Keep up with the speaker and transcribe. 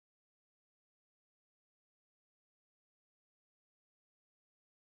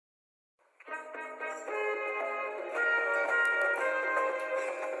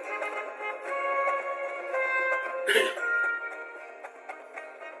I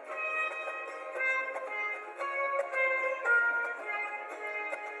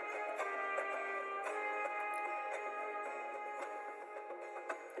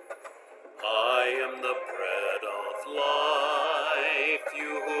am the bread of life.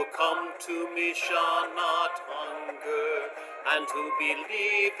 You who come to me shall not hunger, and who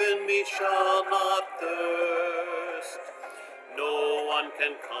believe in me shall not thirst. No one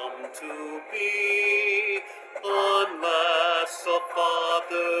can come to me unless the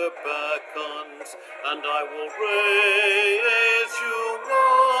Father beckons, and I will raise you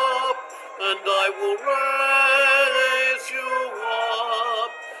up, and I will raise you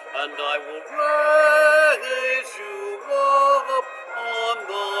up, and I will raise you up on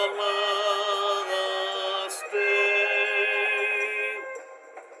the last day.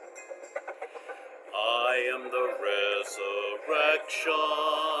 I am the resurrection,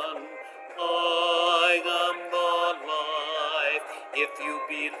 I am the life. If you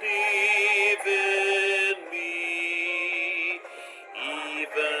believe in me,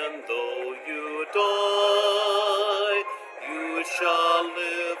 even though you die, you shall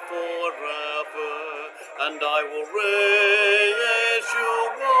live forever, and I will raise you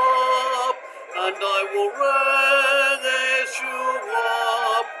up, and I will raise you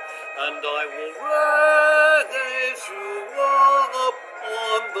up, and I will raise you up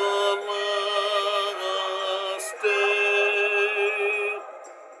on the last day.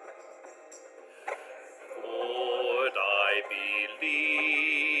 Lord, I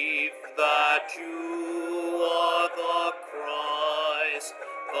believe that you are the Christ,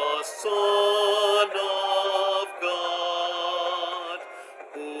 the Son of God,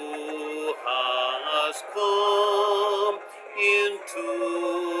 who has come into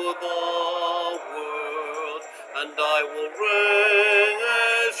the world, and I will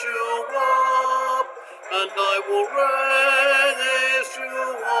raise you up, and I will raise you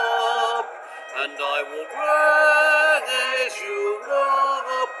up, and I will raise you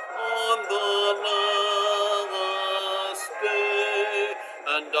up on the last day,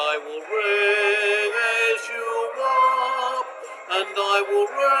 and I will raise you up, and I will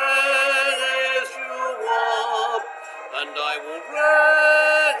raise you up, and I will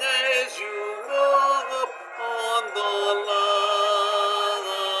raise you up on the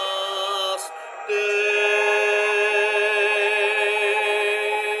last day.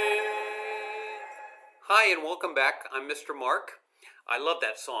 Hi, and welcome back. I'm Mr. Mark. I love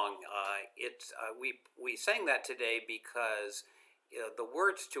that song. We sang that today because the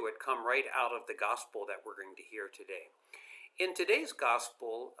words to it come right out of the gospel that we're going to hear today. In today's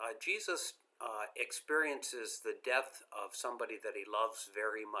gospel, Jesus experiences the death of somebody that he loves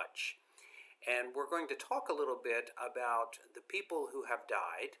very much. And we're going to talk a little bit about the people who have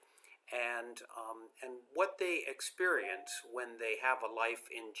died and what they experience when they have a life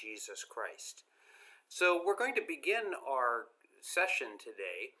in Jesus Christ. So we're going to begin our session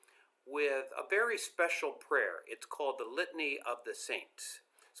today with a very special prayer. It's called the Litany of the Saints.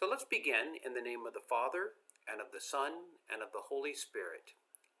 So let's begin in the name of the Father, and of the Son, and of the Holy Spirit.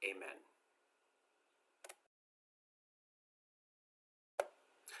 Amen.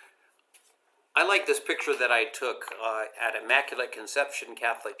 I like this picture that I took at Immaculate Conception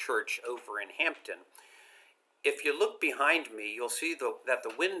Catholic Church over in Hampton. If you look behind me, you'll see that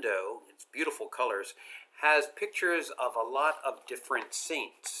the window, it's beautiful colors, has pictures of a lot of different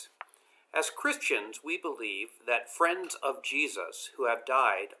saints. As Christians, we believe that friends of Jesus who have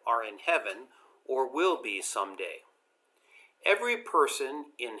died are in heaven or will be someday. Every person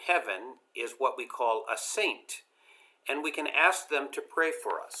in heaven is what we call a saint, and we can ask them to pray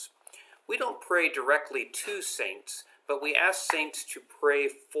for us. We don't pray directly to saints, but we ask saints to pray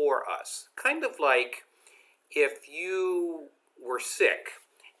for us. Kind of like if you were sick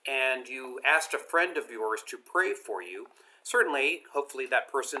and you asked a friend of yours to pray for you, certainly, hopefully that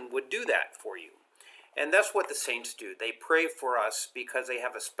person would do that for you. And that's what the saints do. They pray for us because they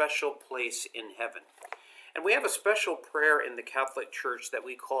have a special place in heaven. And we have a special prayer in the Catholic Church that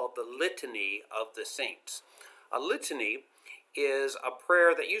we call the Litany of the Saints. A litany is a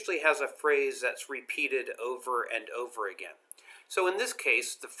prayer that usually has a phrase that's repeated over and over again. So in this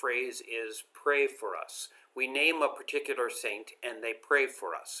case, the phrase is pray for us. We name a particular saint and they pray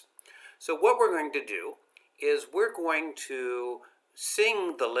for us. So what we're going to do is we're going to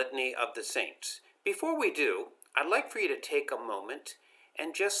sing the Litany of the Saints. Before we do, I'd like for you to take a moment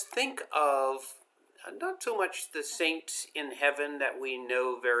and just think of not so much the saints in heaven that we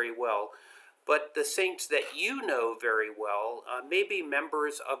know very well, but the saints that you know very well, maybe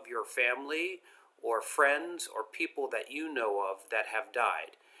members of your family or friends or people that you know of that have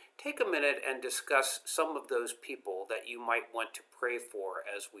died. take a minute and discuss some of those people that you might want to pray for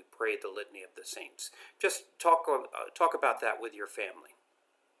as we pray the Litany of the Saints. Just talk about that with your family.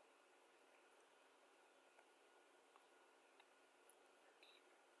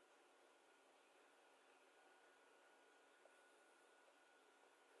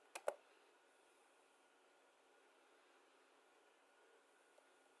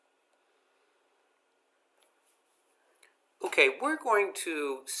 Okay, we're going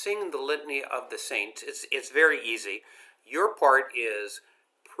to sing the Litany of the Saints. It's very easy. Your part is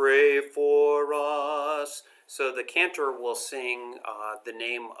pray for us. So the cantor will sing the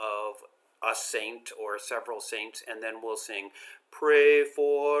name of a saint or several saints, and then we'll sing pray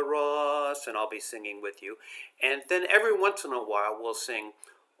for us, and I'll be singing with you. And then every once in a while we'll sing,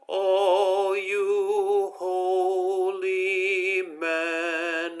 all you holy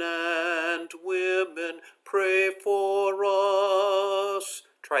men and women, pray for us.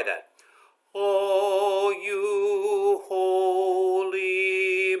 Try that. All you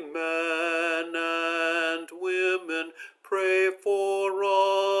holy men and women, pray for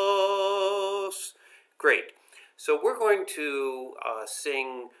us. Great. So we're going to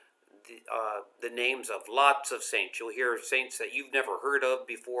sing the names of lots of saints. You'll hear saints that you've never heard of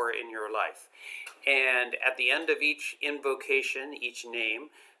before in your life. And at the end of each invocation, each name,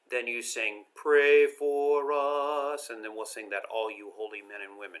 then you sing, pray for us, and then we'll sing that, all you holy men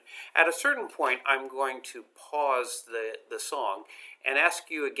and women. At a certain point, I'm going to pause the song and ask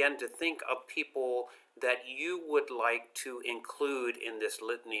you again to think of people that you would like to include in this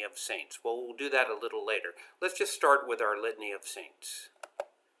Litany of Saints. Well, we'll do that a little later. Let's just start with our Litany of Saints.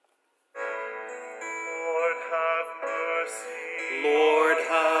 Lord, have mercy. Lord,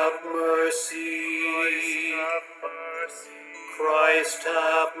 have mercy. Christ, have mercy. Christ,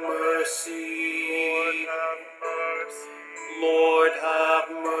 have mercy. Lord, have mercy. Lord, have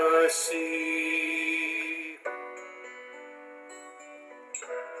mercy.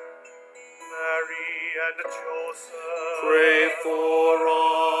 Mary and Joseph, Pray for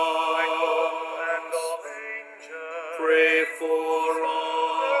Michael us. and all angels, Pray for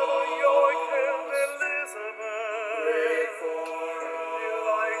Brother us. Joachim, Elizabeth, Pray for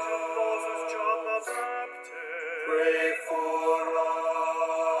Elijah, us. Moses, John the Baptist, Pray for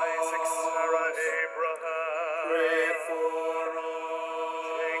Isaac, Sarah, us. Abraham, Pray for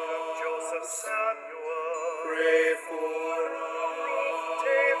Jacob, us. Joseph, Samuel, Pray for us.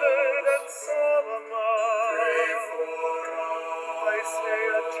 David and Solomon, Pray for us.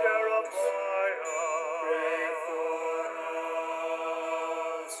 Isaiah, Jeremiah, Pray for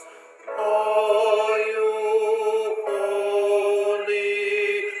us. All you holy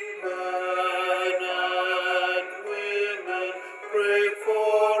men and women, pray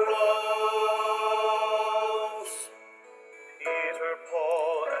for us. Peter,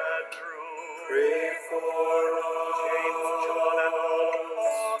 Paul, Andrew, Pray for us. James, John, and all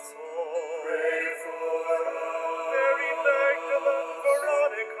apostles, Pray for us. Mary Magdalene,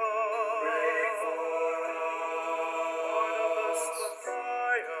 Veronica, Pray for Barnabas, us.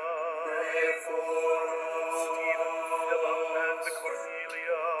 Matthias, Pray for us. Stephen, Philip, and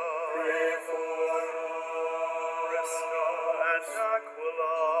Cornelia, Pray for Prisca and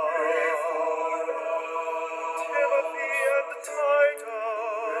Aquila, Pray for Timothy and Titus,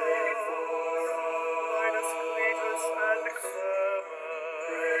 Pray for Linus, Cletus, and Clement,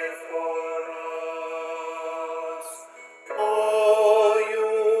 Pray for us. All you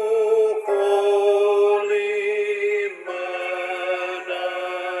holy men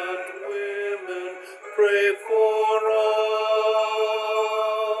and women, pray for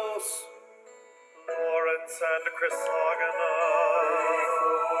us. Lawrence and Chrysogena, Pray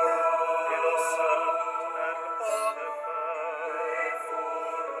for Innocent and Pray Boniface, for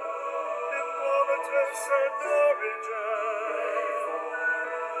Hippolytus and Origen,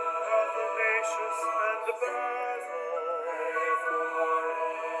 Athanasius and Basil,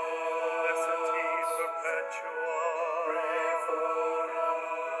 Felicity Perpetua,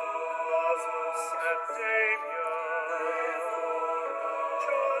 Cosmas and Damian,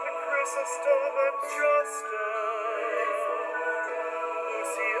 John Chrysostom and Justin,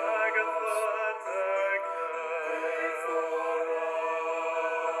 Lucy, Agatha, and Agnes,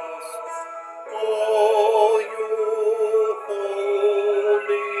 all you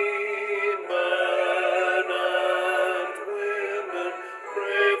holy men and women,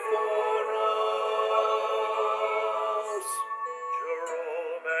 pray for us.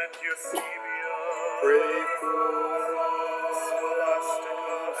 Jerome and Eusebius, Pray for us.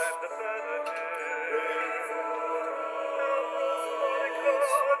 Scholastica and Benedict, Pray for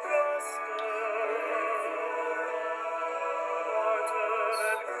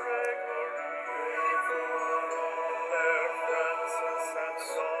Saint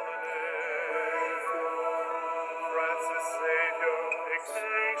Dominic, Francis Xavier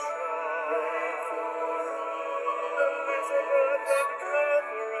Ignatius, Elizabeth and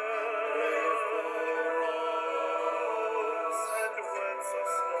Catherine, and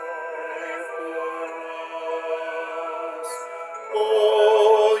Wenceslas.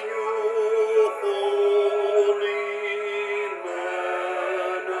 O you holy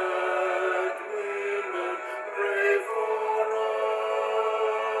men and women, pray for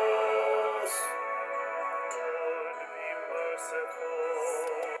us. Lord, be merciful.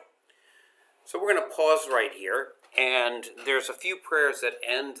 So we're going to pause right here, and there's a few prayers that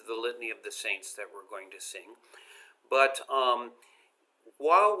end the Litany of the Saints that we're going to sing. But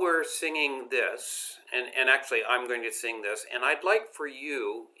while we're singing this, and actually I'm going to sing this, and I'd like for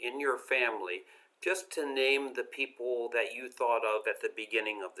you in your family just to name the people that you thought of at the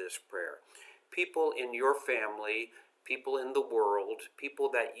beginning of this prayer. People in your family, people in the world, people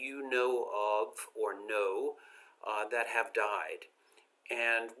that you know of or know that have died.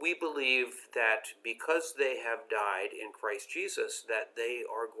 And we believe that because they have died in Christ Jesus, that they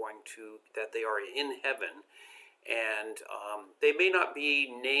are in heaven. And they may not be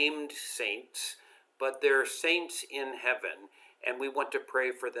named saints, but they're saints in heaven, and we want to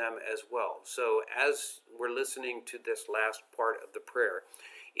pray for them as well. So as we're listening to this last part of the prayer,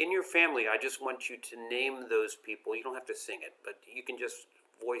 in your family, I just want you to name those people. You don't have to sing it, but you can just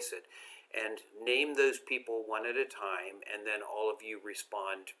voice it. And name those people one at a time, and then all of you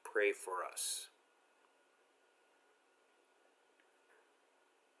respond, pray for us.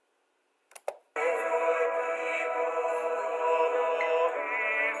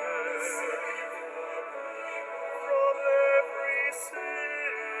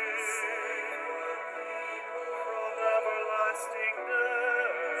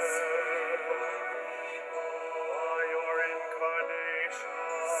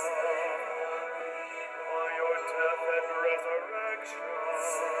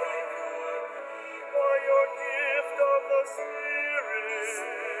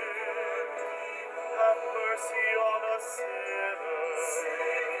 Have mercy on us sinners.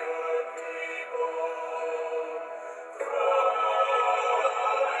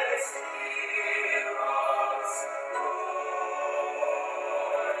 Christ, hear us.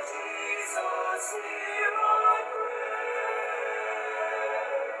 Lord Jesus, hear our prayer.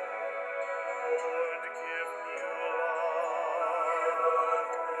 Lord, give new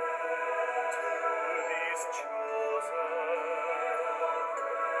life to these chosen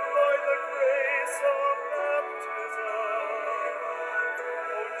by the grace of baptism.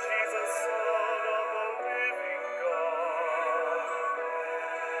 O Jesus, Son of the living God,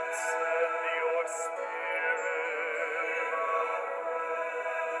 send your Spirit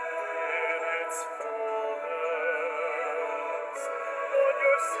in its fullness on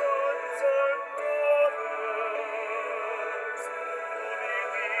your sons and daughters who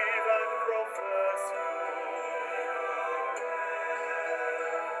believe and profess you.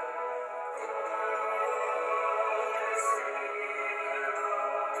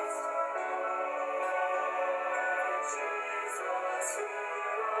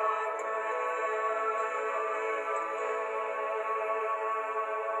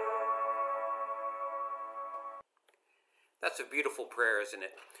 That's a beautiful prayer, isn't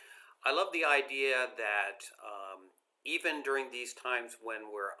it? I love the idea that even during these times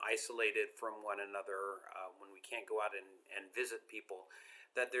when we're isolated from one another, when we can't go out and visit people,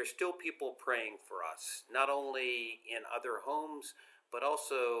 that there's still people praying for us, not only in other homes, but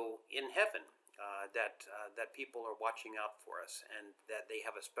also in heaven, that people are watching out for us and that they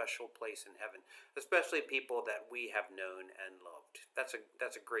have a special place in heaven, especially people that we have known and loved. That's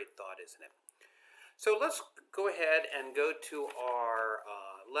a great thought, isn't it? So let's go ahead and go to our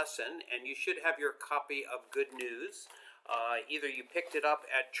lesson, and you should have your copy of Good News. Either you picked it up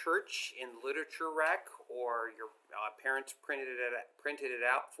at church in the literature rack, or your parents printed it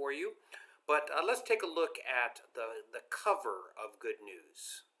out for you. But let's take a look at the cover of Good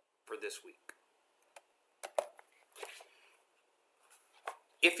News for this week.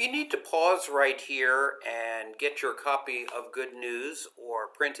 If you need to pause right here and get your copy of Good News or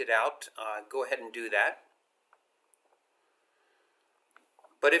print it out, go ahead and do that.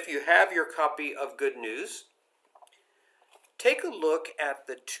 But if you have your copy of Good News, take a look at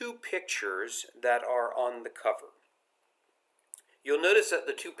the two pictures that are on the cover. You'll notice that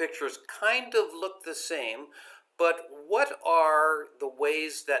the two pictures kind of look the same, but what are the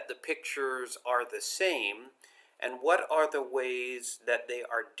ways that the pictures are the same? And what are the ways that they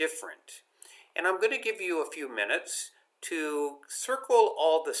are different? And I'm going to give you a few minutes to circle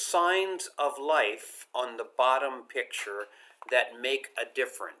all the signs of life on the bottom picture that make a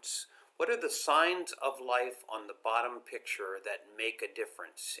difference? What are the signs of life on the bottom picture that make a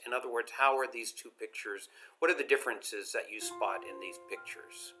difference? In other words, how are these two pictures, what are the differences that you spot in these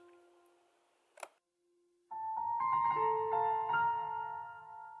pictures?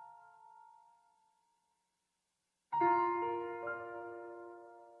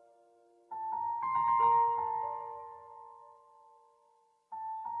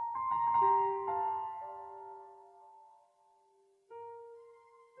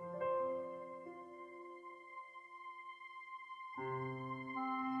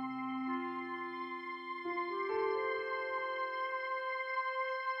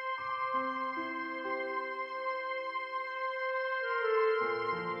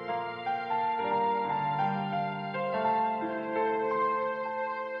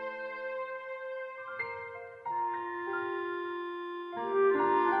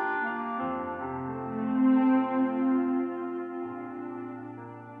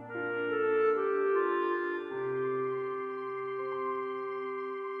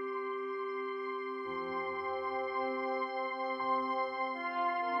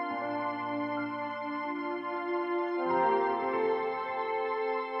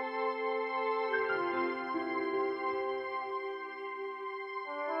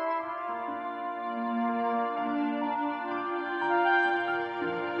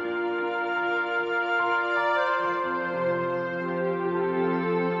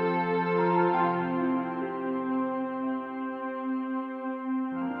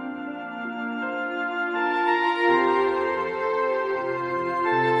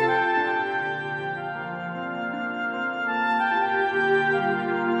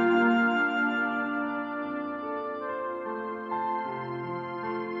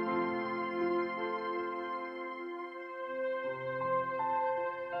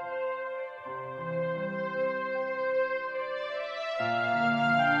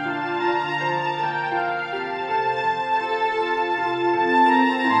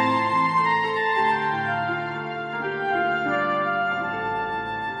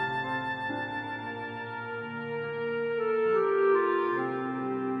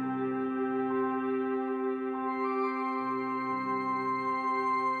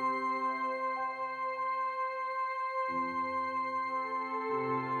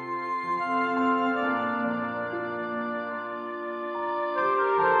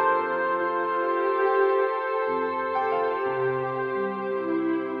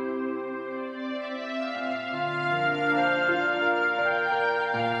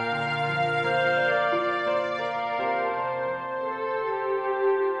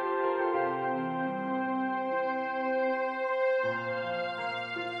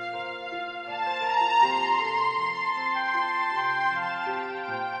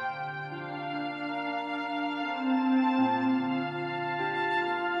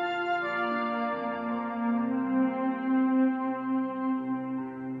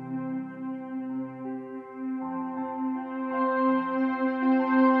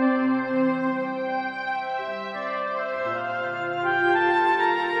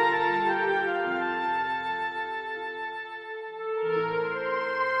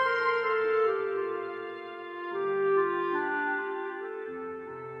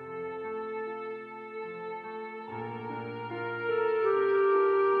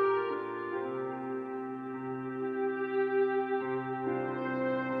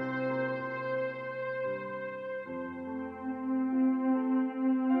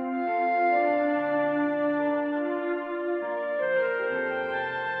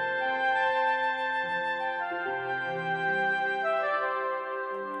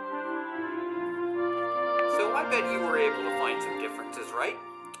 So I bet you were able to find some differences, right?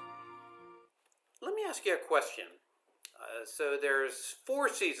 Let me ask you a question. So there's 4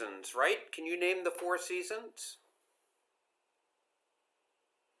 seasons, right? Can you name the 4 seasons?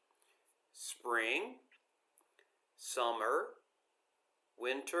 Spring, summer,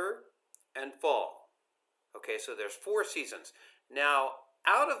 winter, and fall. Okay, so there's 4 seasons. Now,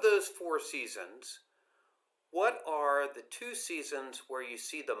 out of those 4 seasons, what are the 2 seasons where you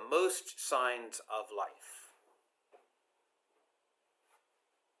see the most signs of life?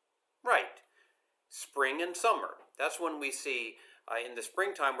 Right, spring and summer. That's when we see, in the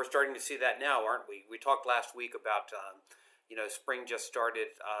springtime, we're starting to see that now, aren't we? We talked last week about, spring just started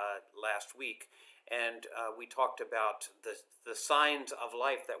last week. And we talked about the signs of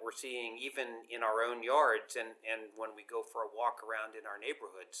life that we're seeing even in our own yards and when we go for a walk around in our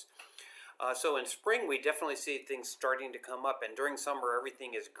neighborhoods. So in spring, we definitely see things starting to come up. And during summer,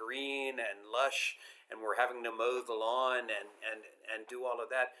 everything is green and lush, and we're having to mow the lawn and do all of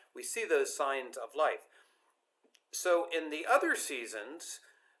that. We see those signs of life. So in the other seasons,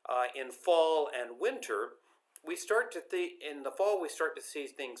 in fall and winter, in the fall we start to see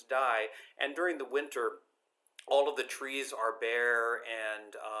things die, and during the winter, all of the trees are bare,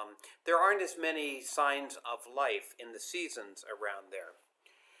 and there aren't as many signs of life in the seasons around there.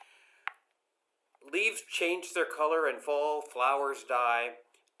 Leaves change their color in fall, flowers die,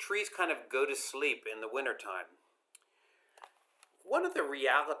 trees kind of go to sleep in the wintertime. One of the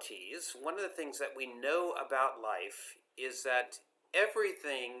realities, one of the things that we know about life is that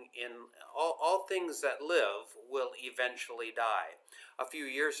all things that live will eventually die. A few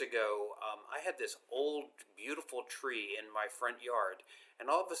years ago, I had this old, beautiful tree in my front yard, and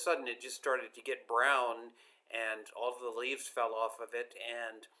all of a sudden it just started to get brown, and all of the leaves fell off of it,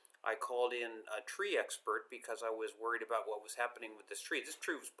 and I called in a tree expert because I was worried about what was happening with this tree. This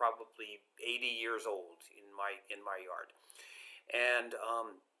tree was probably 80 years old in my yard, and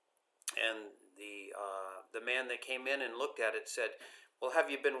the man that came in and looked at it said, "Well, have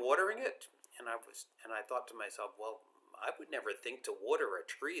you been watering it?" And I thought to myself, well, I would never think to water a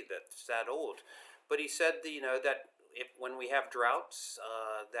tree that's that old. But he said that when we have droughts,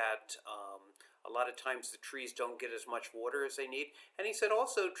 that a lot of times the trees don't get as much water as they need. And he said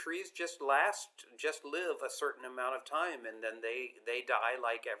also trees just live a certain amount of time, and then they die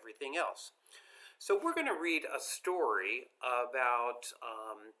like everything else. So we're going to read a story about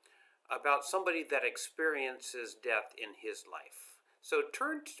somebody that experiences death in his life. So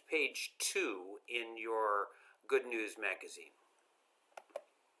turn to page 2 in your Good News magazine.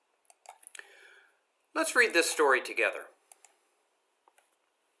 Let's read this story together.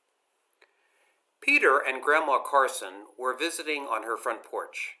 Peter and Grandma Carson were visiting on her front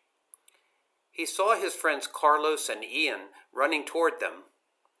porch. He saw his friends Carlos and Ian running toward them.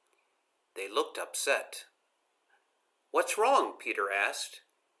 They looked upset. "What's wrong?" Peter asked.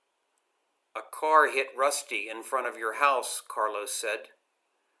 "A car hit Rusty in front of your house," Carlos said.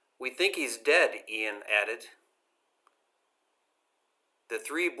 "We think he's dead," Ian added. The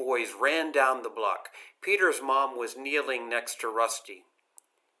three boys ran down the block. Peter's mom was kneeling next to Rusty.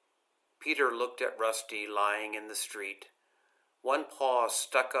 Peter looked at Rusty lying in the street, one paw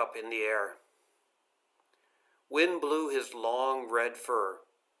stuck up in the air. Wind blew his long red fur.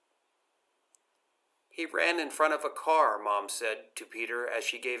 "He ran in front of a car," Mom said to Peter as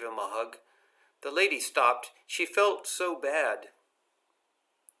she gave him a hug. "The lady stopped. She felt so bad."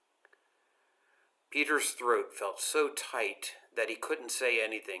 Peter's throat felt so tight that he couldn't say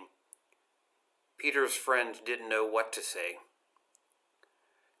anything. Peter's friend didn't know what to say.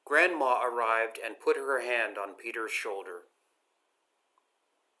 Grandma arrived and put her hand on Peter's shoulder.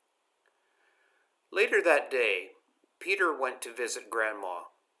 Later that day, Peter went to visit Grandma.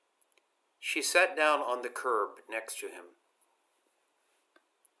 She sat down on the curb next to him.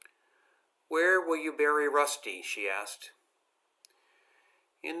 "Where will you bury Rusty?" she asked.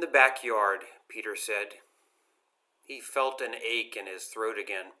 "In the backyard," Peter said. He felt an ache in his throat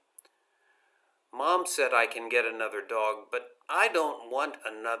again. "Mom said I can get another dog, but I don't want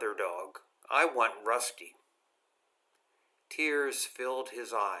another dog. I want Rusty." Tears filled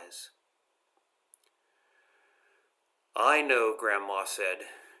his eyes. "I know," Grandma said.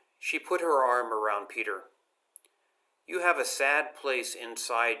 She put her arm around Peter. "You have a sad place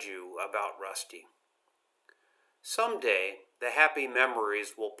inside you about Rusty. Someday, the happy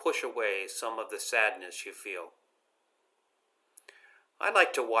memories will push away some of the sadness you feel. I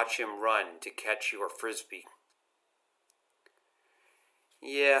like to watch him run to catch your frisbee."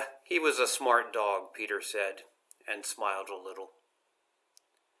 "Yeah, he was a smart dog," Peter said, and smiled a little.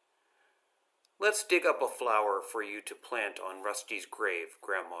 "Let's dig up a flower for you to plant on Rusty's grave,"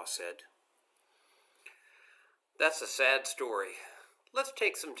 Grandma said. "That's a sad story. Let's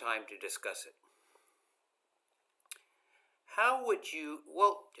take some time to discuss it." How would you,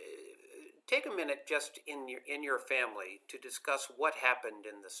 take a minute just in your family to discuss what happened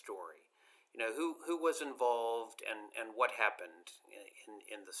in the story. Who was involved and what happened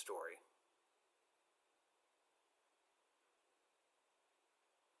in the story.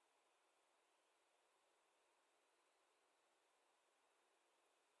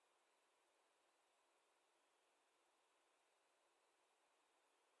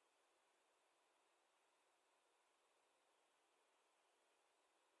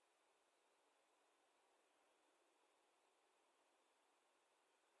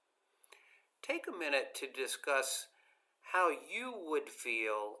 Take a minute to discuss how you would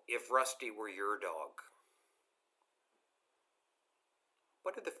feel if Rusty were your dog.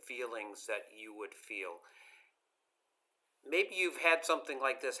 What are the feelings that you would feel? Maybe you've had something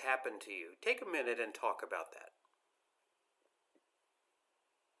like this happen to you. Take a minute and talk about that.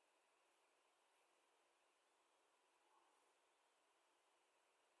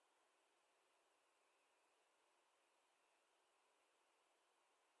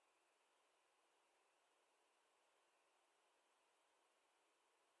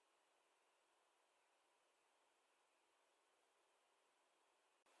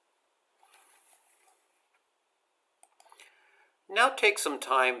 Now take some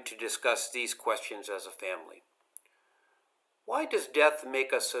time to discuss these questions as a family. Why does death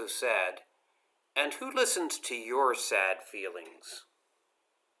make us so sad? And who listens to your sad feelings?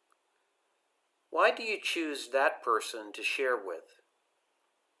 Why do you choose that person to share with?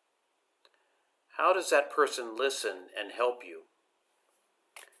 How does that person listen and help you?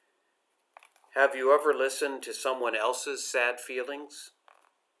 Have you ever listened to someone else's sad feelings?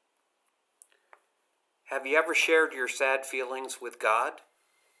 Have you ever shared your sad feelings with God?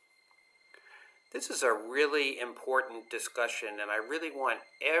 This is a really important discussion, and I really want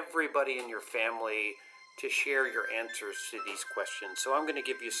everybody in your family to share your answers to these questions. So I'm going to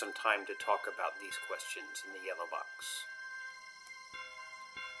give you some time to talk about these questions in the yellow box.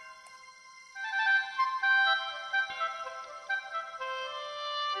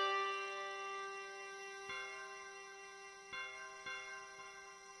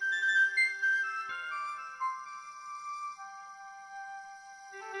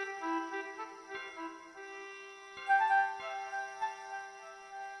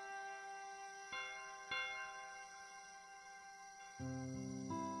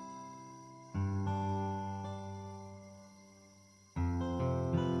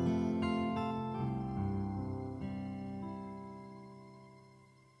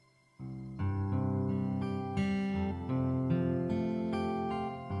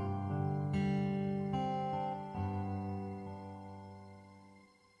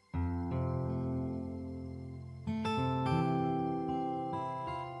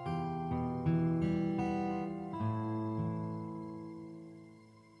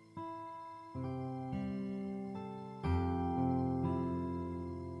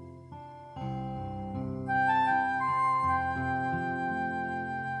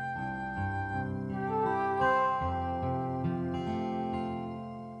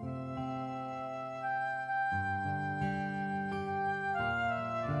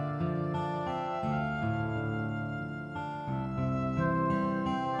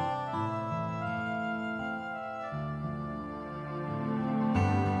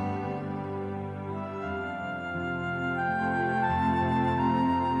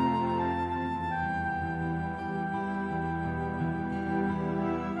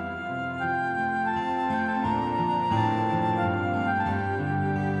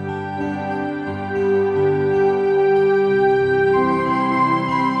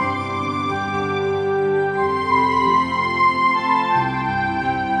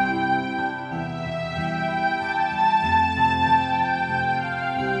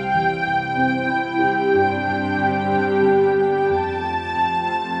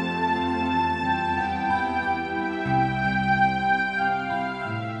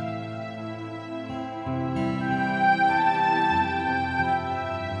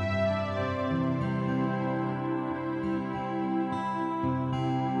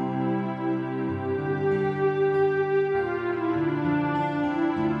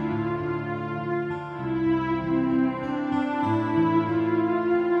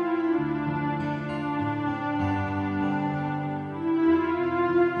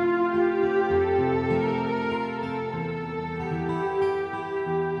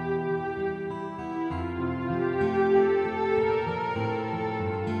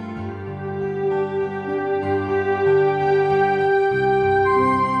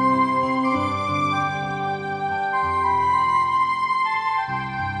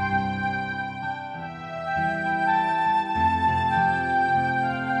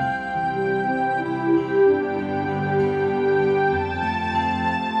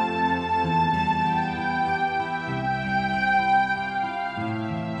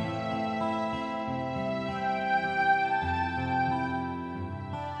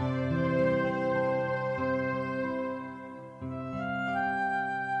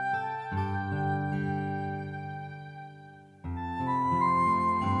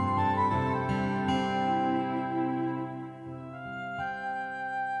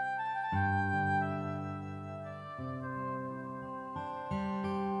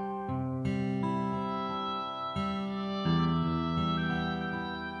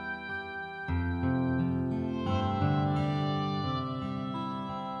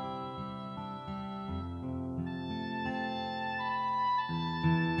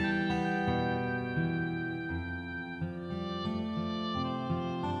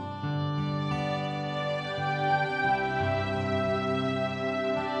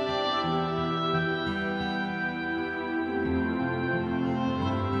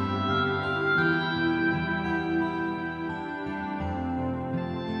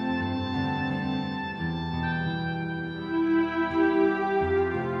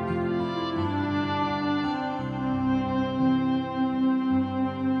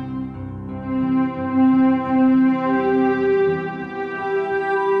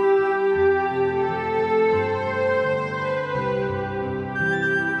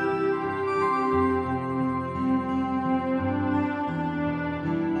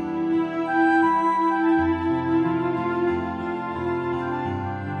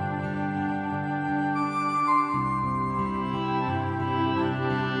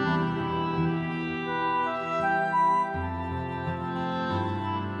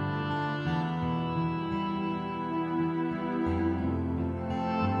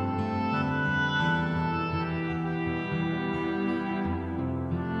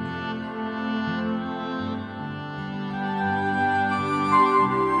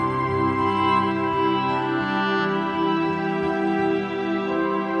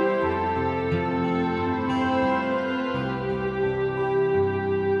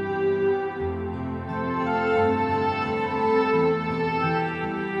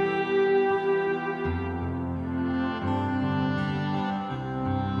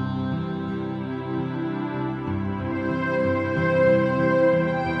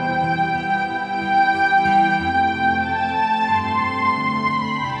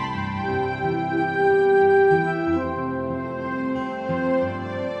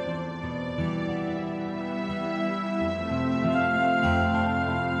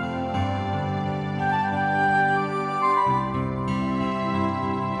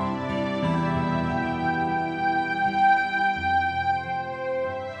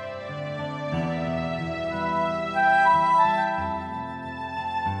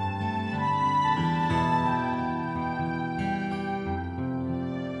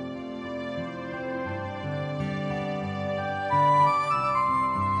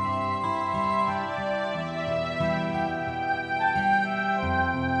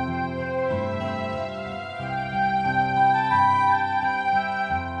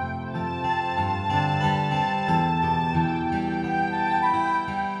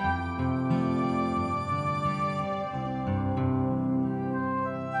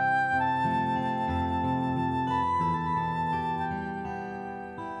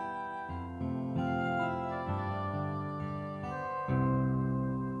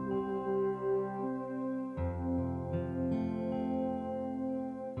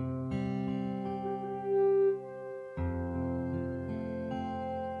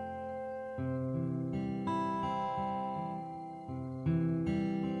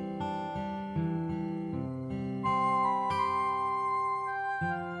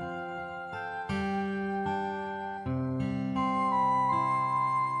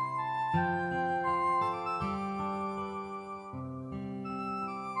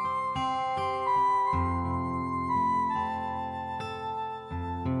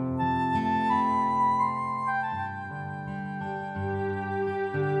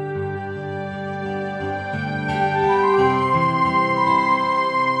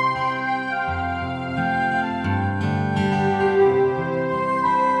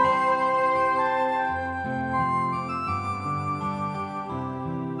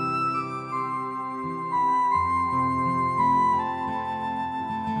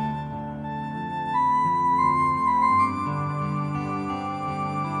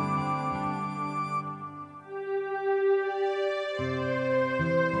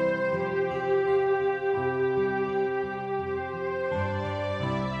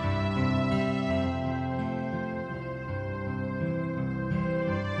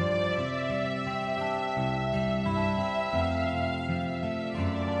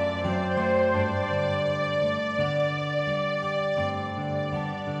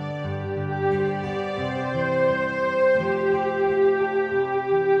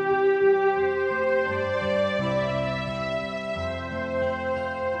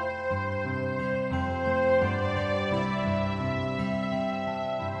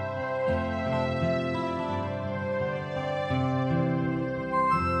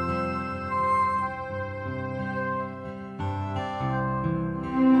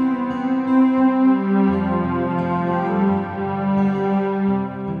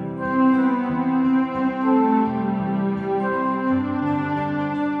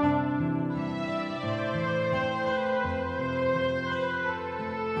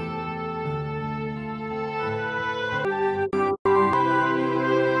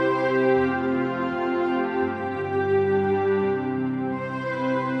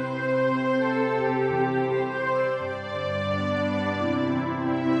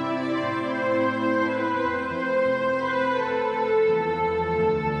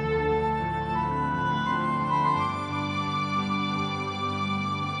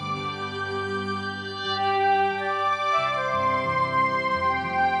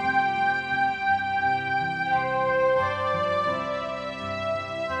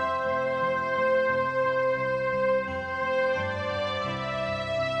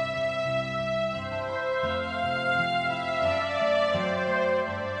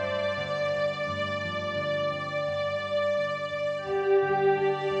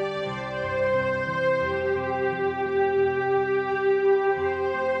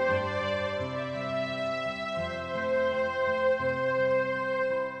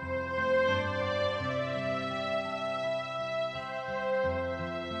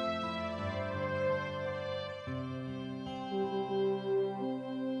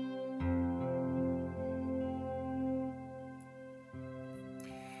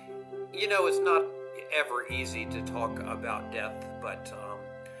 You know, it's not ever easy to talk about death, but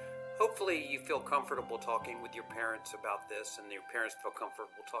hopefully you feel comfortable talking with your parents about this, and your parents feel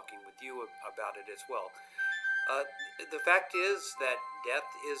comfortable talking with you about it as well. Uh, the fact is that death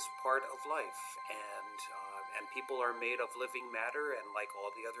is part of life, and people are made of living matter, and like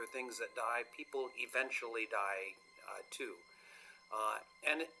all the other things that die, people eventually die too.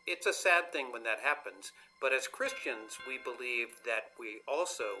 And it's a sad thing when that happens, but as Christians, we believe that we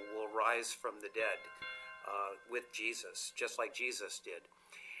also will rise from the dead with Jesus, just like Jesus did.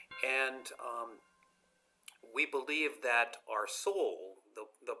 And we believe that our soul,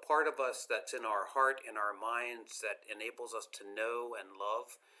 the part of us that's in our heart, in our minds, that enables us to know and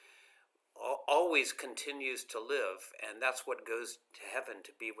love, always continues to live, and that's what goes to heaven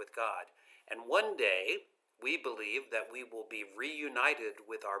to be with God. And one day, we believe that we will be reunited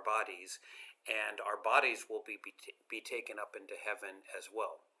with our bodies, and our bodies will be taken up into heaven as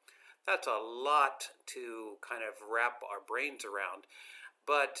well. That's a lot to kind of wrap our brains around.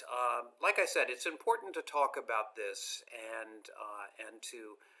 But like I said, it's important to talk about this and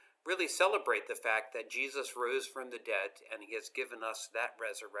to really celebrate the fact that Jesus rose from the dead, and he has given us that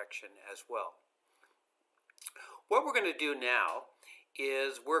resurrection as well. What we're going to do now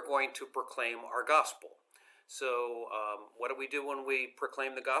is we're going to proclaim our gospel. So what do we do when we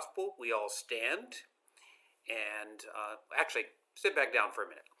proclaim the gospel? We all stand and actually sit back down for a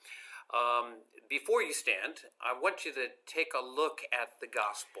minute. Before you stand, I want you to take a look at the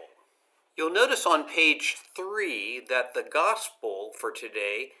gospel. You'll notice on page 3 that the gospel for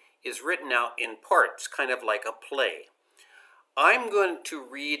today is written out in parts, kind of like a play. I'm going to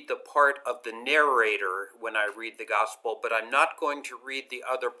read the part of the narrator when I read the gospel, but I'm not going to read the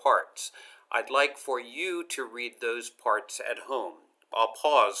other parts. I'd like for you to read those parts at home. I'll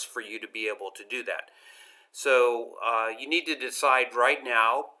pause for you to be able to do that. So you need to decide right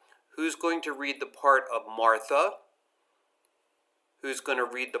now who's going to read the part of Martha, who's going to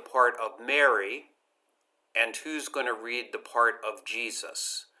read the part of Mary, and who's going to read the part of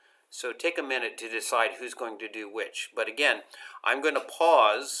Jesus. So take a minute to decide who's going to do which. But again, I'm going to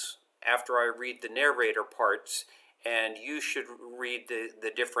pause after I read the narrator parts, and you should read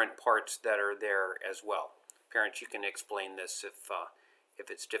the different parts that are there as well. Parents, you can explain this if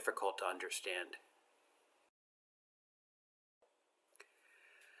it's difficult to understand.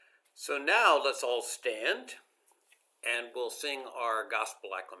 So now let's all stand, and we'll sing our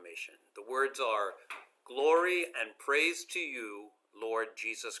gospel acclamation. The words are, "Glory and praise to you, Lord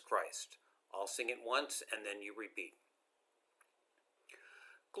Jesus Christ." I'll sing it once, and then you repeat.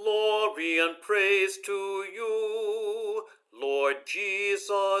 Glory and praise to you, Lord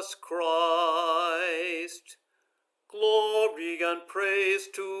Jesus Christ. Glory and praise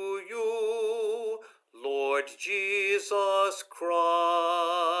to you, Lord Jesus Christ.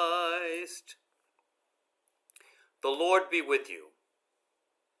 The Lord be with you.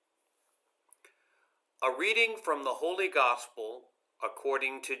 A reading from the Holy Gospel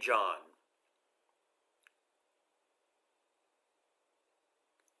according to John.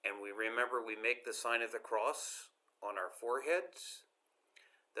 And we remember we make the sign of the cross on our foreheads,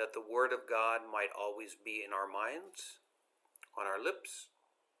 that the Word of God might always be in our minds, on our lips,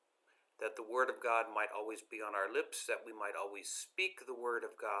 that the Word of God might always be on our lips, that we might always speak the Word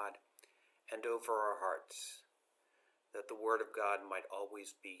of God, and over our hearts, that the Word of God might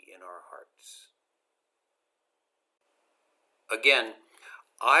always be in our hearts. Again,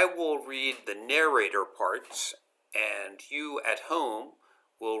 I will read the narrator parts, and you at home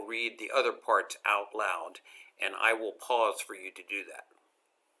will read the other parts out loud, and I will pause for you to do that.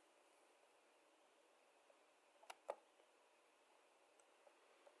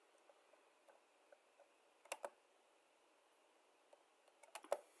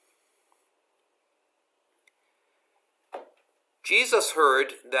 Jesus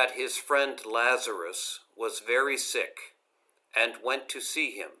heard that his friend Lazarus was very sick and went to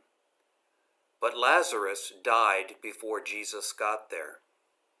see him. But Lazarus died before Jesus got there.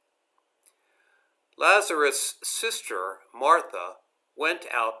 Lazarus' sister, Martha, went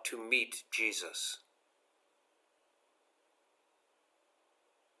out to meet Jesus.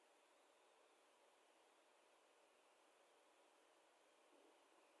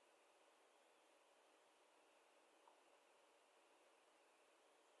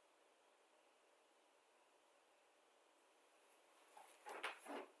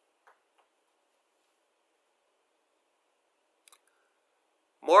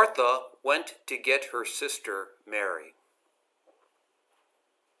 Martha went to get her sister Mary.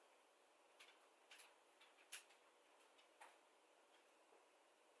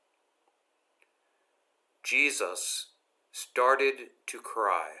 Jesus started to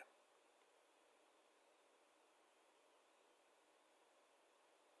cry.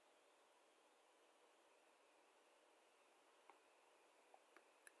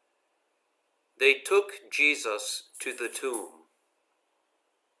 They took Jesus to the tomb.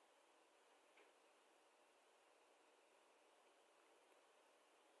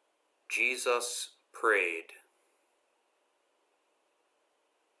 Jesus prayed.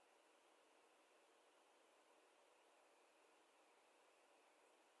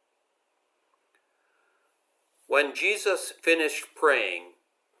 When Jesus finished praying,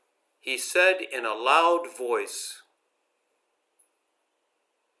 he said in a loud voice,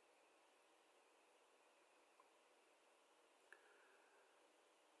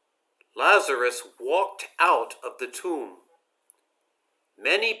 Lazarus walked out of the tomb.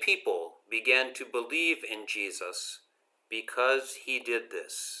 Many people began to believe in Jesus because he did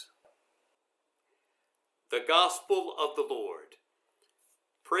this. The Gospel of the Lord.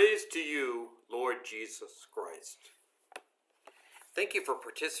 Praise to you, Lord Jesus Christ. Thank you for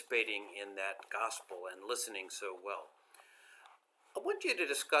participating in that gospel and listening so well. I want you to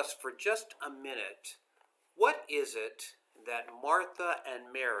discuss for just a minute, what is it that Martha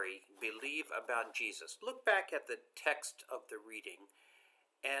and Mary believe about Jesus? Look back at the text of the reading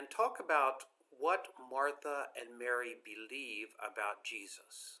and talk about what Martha and Mary believe about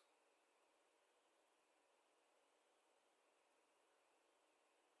Jesus.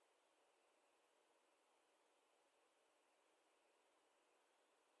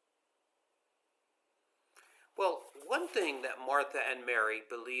 Well, one thing that Martha and Mary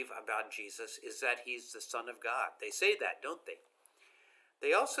believe about Jesus is that he's the Son of God. They say that, don't they?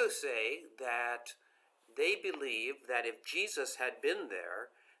 They also say that they believe that if Jesus had been there,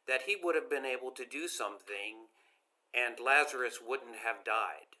 that he would have been able to do something and Lazarus wouldn't have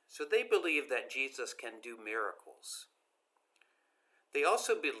died. So they believe that Jesus can do miracles. They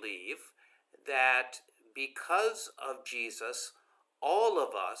also believe that because of Jesus, all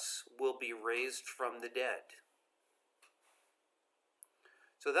of us will be raised from the dead.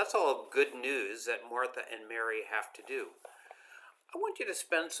 So that's all good news that Martha and Mary have to do. I want you to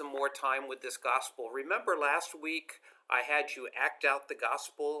spend some more time with this gospel. Remember last week I had you act out the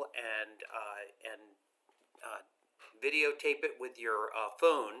gospel and videotape it with your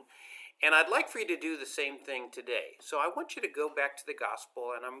phone. And I'd like for you to do the same thing today. So I want you to go back to the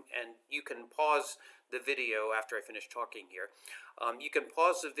gospel, and you can pause the video after I finish talking here. You can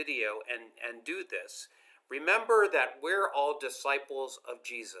pause the video and do this. Remember that we're all disciples of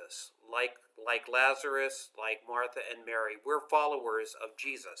Jesus, like Lazarus, like Martha and Mary. We're followers of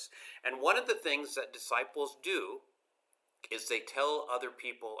Jesus. And one of the things that disciples do is they tell other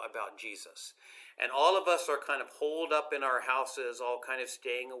people about Jesus. And all of us are kind of holed up in our houses, all kind of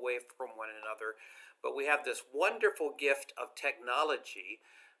staying away from one another. But we have this wonderful gift of technology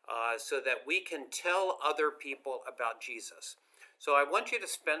so that we can tell other people about Jesus. So I want you to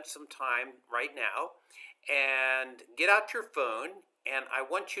spend some time right now and get out your phone, and I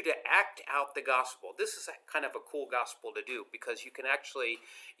want you to act out the gospel. This is kind of a cool gospel to do because you can actually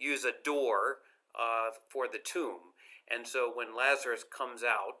use a door for the tomb. And so when Lazarus comes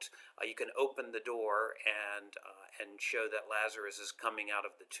out, you can open the door and show that Lazarus is coming out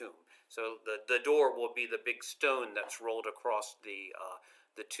of the tomb. So the door will be the big stone that's rolled across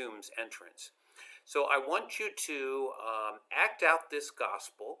the tomb's entrance. So I want you to act out this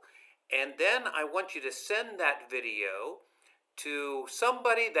gospel, and then I want you to send that video to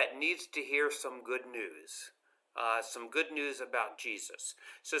somebody that needs to hear some good news. Some good news about Jesus.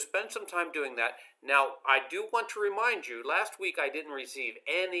 So spend some time doing that. Now, I do want to remind you, last week I didn't receive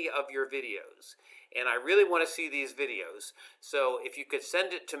any of your videos, and I really want to see these videos. So if you could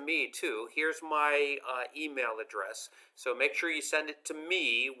send it to me too, here's my email address. So make sure you send it to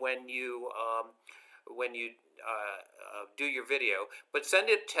me when you do your video, but send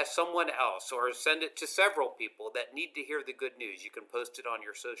it to someone else or send it to several people that need to hear the good news. You can post it on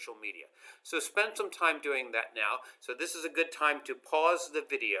your social media. So spend some time doing that now. So this is a good time to pause the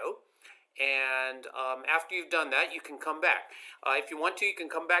video, and after you've done that, you can come back. If you want to, you can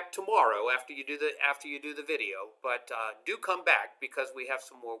come back tomorrow after you do the video. But do come back because we have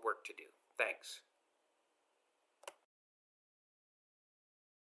some more work to do. Thanks.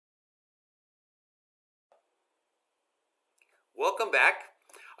 Welcome back.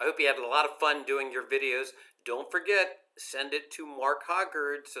 I hope you had a lot of fun doing your videos. Don't forget, send it to Mark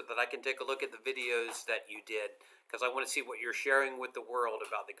Hoggard so that I can take a look at the videos that you did, because I want to see what you're sharing with the world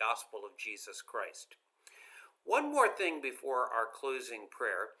about the gospel of Jesus Christ. One more thing before our closing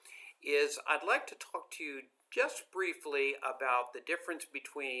prayer is I'd like to talk to you just briefly about the difference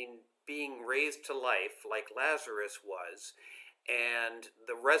between being raised to life like Lazarus was and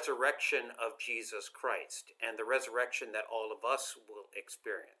the resurrection of Jesus Christ and the resurrection that all of us will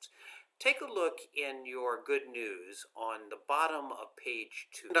experience. take a look in your good news on the bottom of page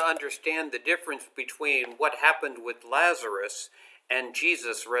 2 to understand the difference between what happened with Lazarus and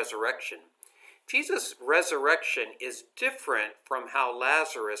Jesus' resurrection. Jesus' resurrection is different from how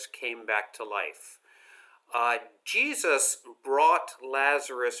Lazarus came back to life. Jesus brought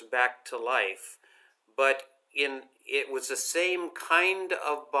Lazarus back to life, but it was the same kind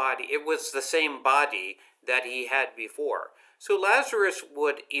of body. It was the same body that he had before. So Lazarus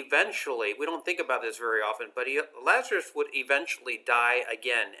would eventually, we don't think about this very often, but Lazarus would eventually die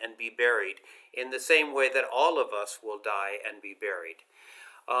again and be buried in the same way that all of us will die and be buried.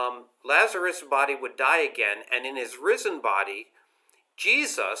 Lazarus' body would die again, and in his risen body,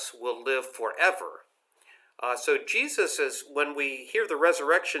 Jesus will live forever. So Jesus is, when we hear the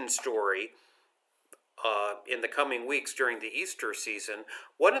resurrection story in the coming weeks during the Easter season,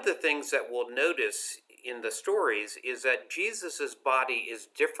 one of the things that we'll notice in the stories is that Jesus' body is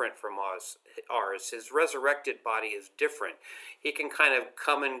different from ours. His resurrected body is different. He can kind of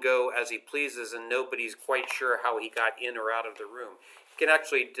come and go as he pleases, and nobody's quite sure how he got in or out of the room. He can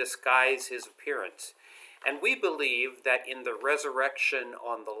actually disguise his appearance. And we believe that in the resurrection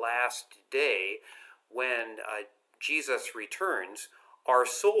on the last day, when Jesus returns, our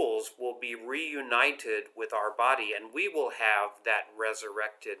souls will be reunited with our body, and we will have that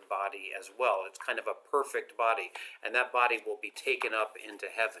resurrected body as well. It's kind of a perfect body, and that body will be taken up into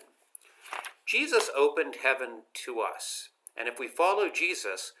heaven. Jesus opened heaven to us, and if we follow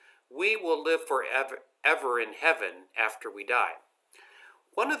Jesus, we will live forever in heaven after we die.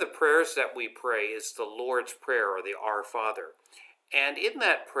 One of the prayers that we pray is the Lord's Prayer, or the Our Father. And in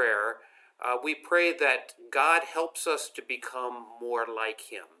that prayer, we pray that God helps us to become more like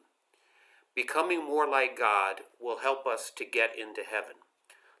him. Becoming more like God will help us to get into heaven.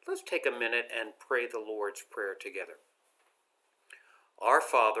 Let's take a minute and pray the Lord's Prayer together. Our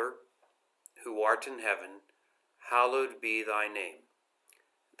Father, who art in heaven, hallowed be thy name.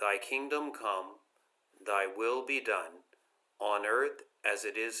 Thy kingdom come, thy will be done, on earth as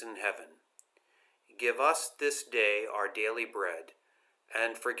it is in heaven. Give us this day our daily bread,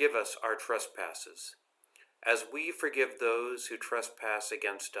 and forgive us our trespasses, as we forgive those who trespass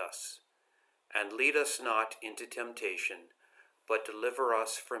against us. And lead us not into temptation, but deliver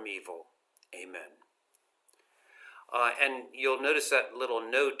us from evil. Amen. And you'll notice that little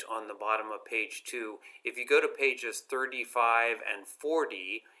note on the bottom of page 2. If you go to pages 35 and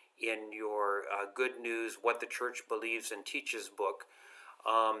 40 in your Good News, What the Church Believes and Teaches book,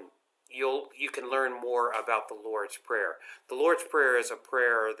 you can learn more about the Lord's Prayer. The Lord's Prayer is a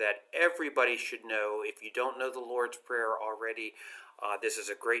prayer that everybody should know. If you don't know the Lord's Prayer already, this is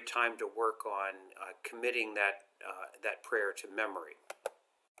a great time to work on committing that prayer to memory.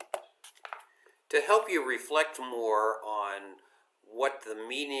 To help you reflect more on what the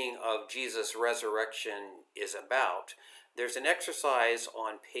meaning of Jesus' resurrection is about, there's an exercise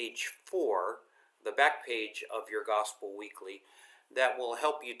on page 4, the back page of your Gospel Weekly, that will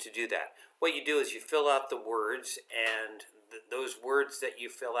help you to do that. What you do is you fill out the words, and those words that you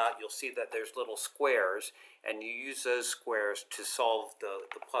fill out, you'll see that there's little squares, and you use those squares to solve the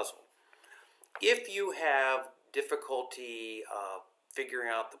puzzle. If you have difficulty figuring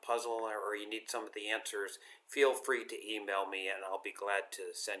out the puzzle, or you need some of the answers, feel free to email me, and I'll be glad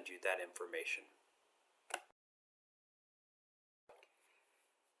to send you that information.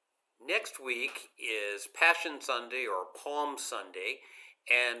 Next week is Passion Sunday, or Pflaum Sunday,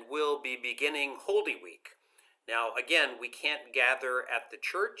 and we'll be beginning Holy Week. Now, again, we can't gather at the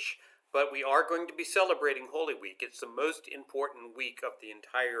church, but we are going to be celebrating Holy Week. It's the most important week of the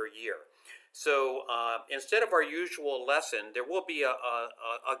entire year. So instead of our usual lesson, there will be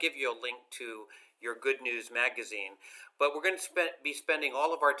I'll give you a link to your Good News magazine, but we're going to be spending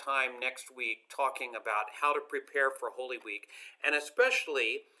all of our time next week talking about how to prepare for Holy Week, and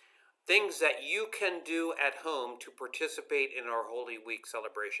especially things that you can do at home to participate in our Holy Week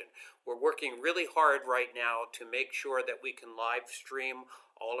celebration. We're working really hard right now to make sure that we can live stream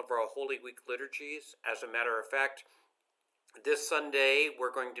all of our Holy Week liturgies. As a matter of fact, this Sunday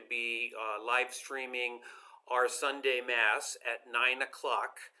we're going to be live streaming our Sunday Mass at 9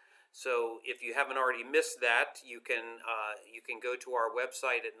 o'clock. So if you haven't already missed that, you can go to our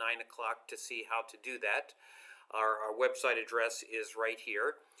website at 9 o'clock to see how to do that. Our website address is right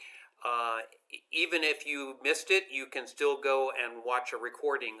here. Even if you missed it, you can still go and watch a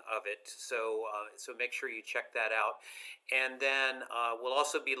recording of it. So make sure you check that out. And then we'll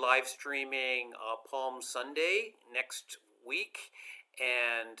also be live streaming Pflaum Sunday next week.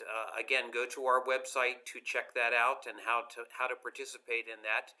 And again, go to our website to check that out and how to participate in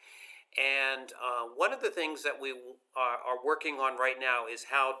that. And one of the things that we are working on right now is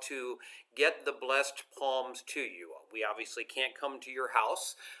how to get the blessed palms to you. We obviously can't come to your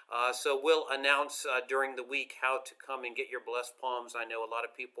house, so we'll announce during the week how to come and get your blessed palms. I know a lot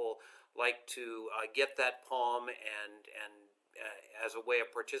of people like to get that palm and as a way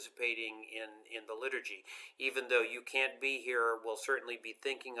of participating in the liturgy. Even though you can't be here, we'll certainly be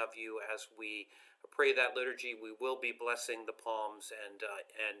thinking of you as we pray that liturgy. We will be blessing the palms, and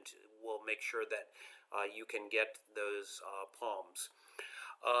we'll make sure that you can get those palms.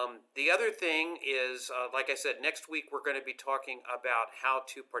 The other thing is, like I said, next week we're going to be talking about how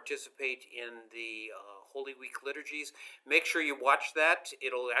to participate in the Holy Week liturgies. Make sure you watch that.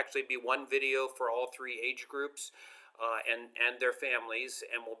 It'll actually be one video for all three age groups and their families,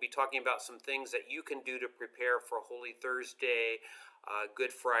 and we'll be talking about some things that you can do to prepare for Holy Thursday,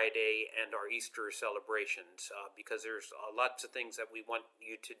 Good Friday, and our Easter celebrations, because there's lots of things that we want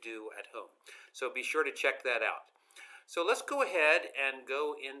you to do at home. So be sure to check that out. So let's go ahead and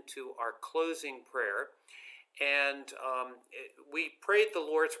go into our closing prayer. And we prayed the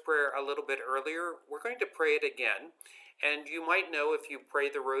Lord's Prayer a little bit earlier. We're going to pray it again. And you might know, if you pray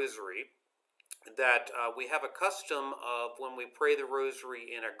the Rosary, that we have a custom of, when we pray the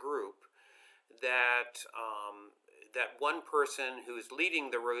Rosary in a group, that that one person who's leading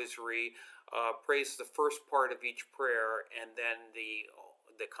the Rosary prays the first part of each prayer, and then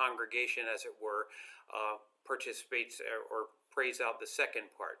the congregation, as it were, participates or prays out the second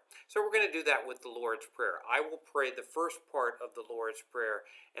part. So we're going to do that with the Lord's Prayer. I will pray the first part of the Lord's Prayer,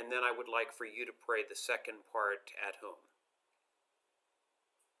 and then I would like for you to pray the second part at home.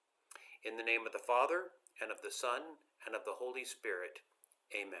 In the name of the Father, and of the Son, and of the Holy Spirit.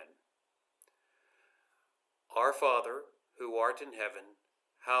 Amen. Our Father, who art in heaven,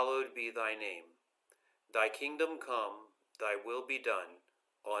 hallowed be thy name. Thy kingdom come, thy will be done,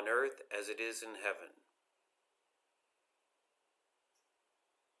 on earth as it is in heaven.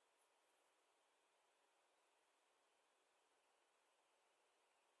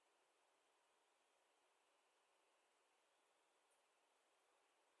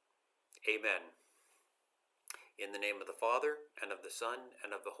 Amen. In the name of the Father, and of the Son,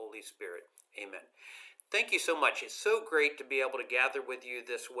 and of the Holy Spirit. Amen. Thank you so much. It's so great to be able to gather with you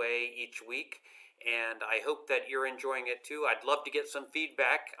this way each week, and I hope that you're enjoying it too. I'd love to get some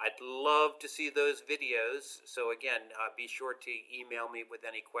feedback. I'd love to see those videos. So again, be sure to email me with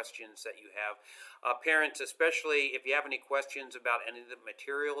any questions that you have. Parents, especially, if you have any questions about any of the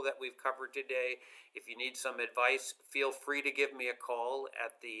material that we've covered today, if you need some advice, feel free to give me a call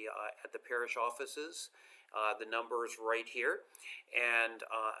at the parish offices. The number is right here, and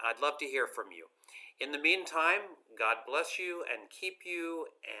I'd love to hear from you. In the meantime, God bless you and keep you,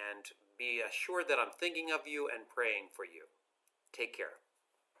 and be assured that I'm thinking of you and praying for you. Take care.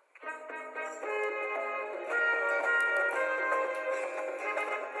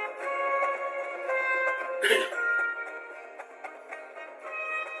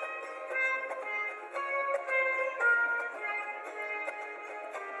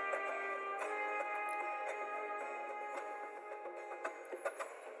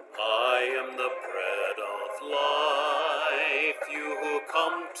 I am the bread of life. You who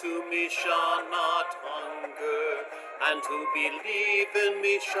come to me shall not hunger, and who believe in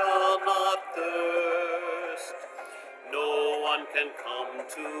me shall not thirst. No one can come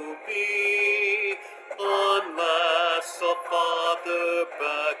to me unless the Father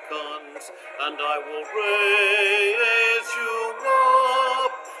beckons, and I will raise you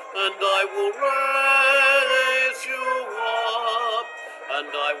up, and I will raise you up, and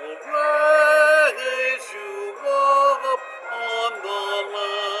I will raise you up on the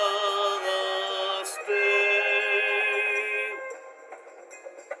last day.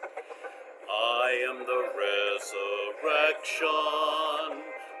 I am the resurrection,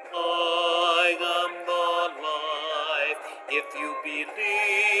 I am the life. If you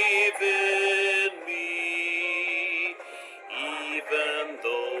believe in me, even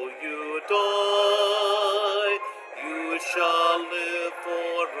though you die, you shall live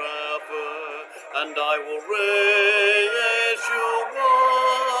forever, and I will raise you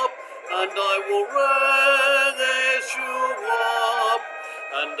up, and I will raise you up,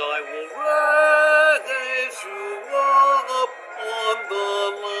 and I will raise you up on the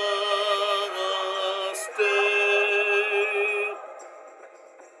last day.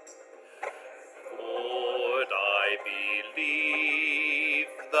 Lord, I believe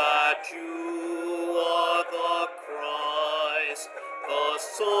that you are the Christ, the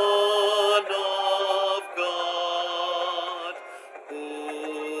Son of God,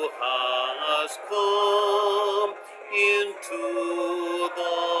 who has come into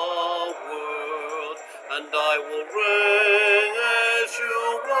the I will raise you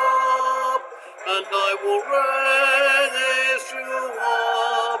up, and I will raise you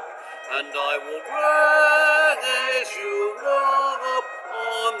up, and I will raise you up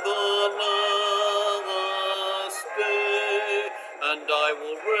on the last day, and I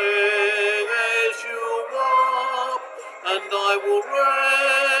will raise you up, and I will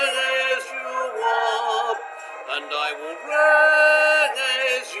raise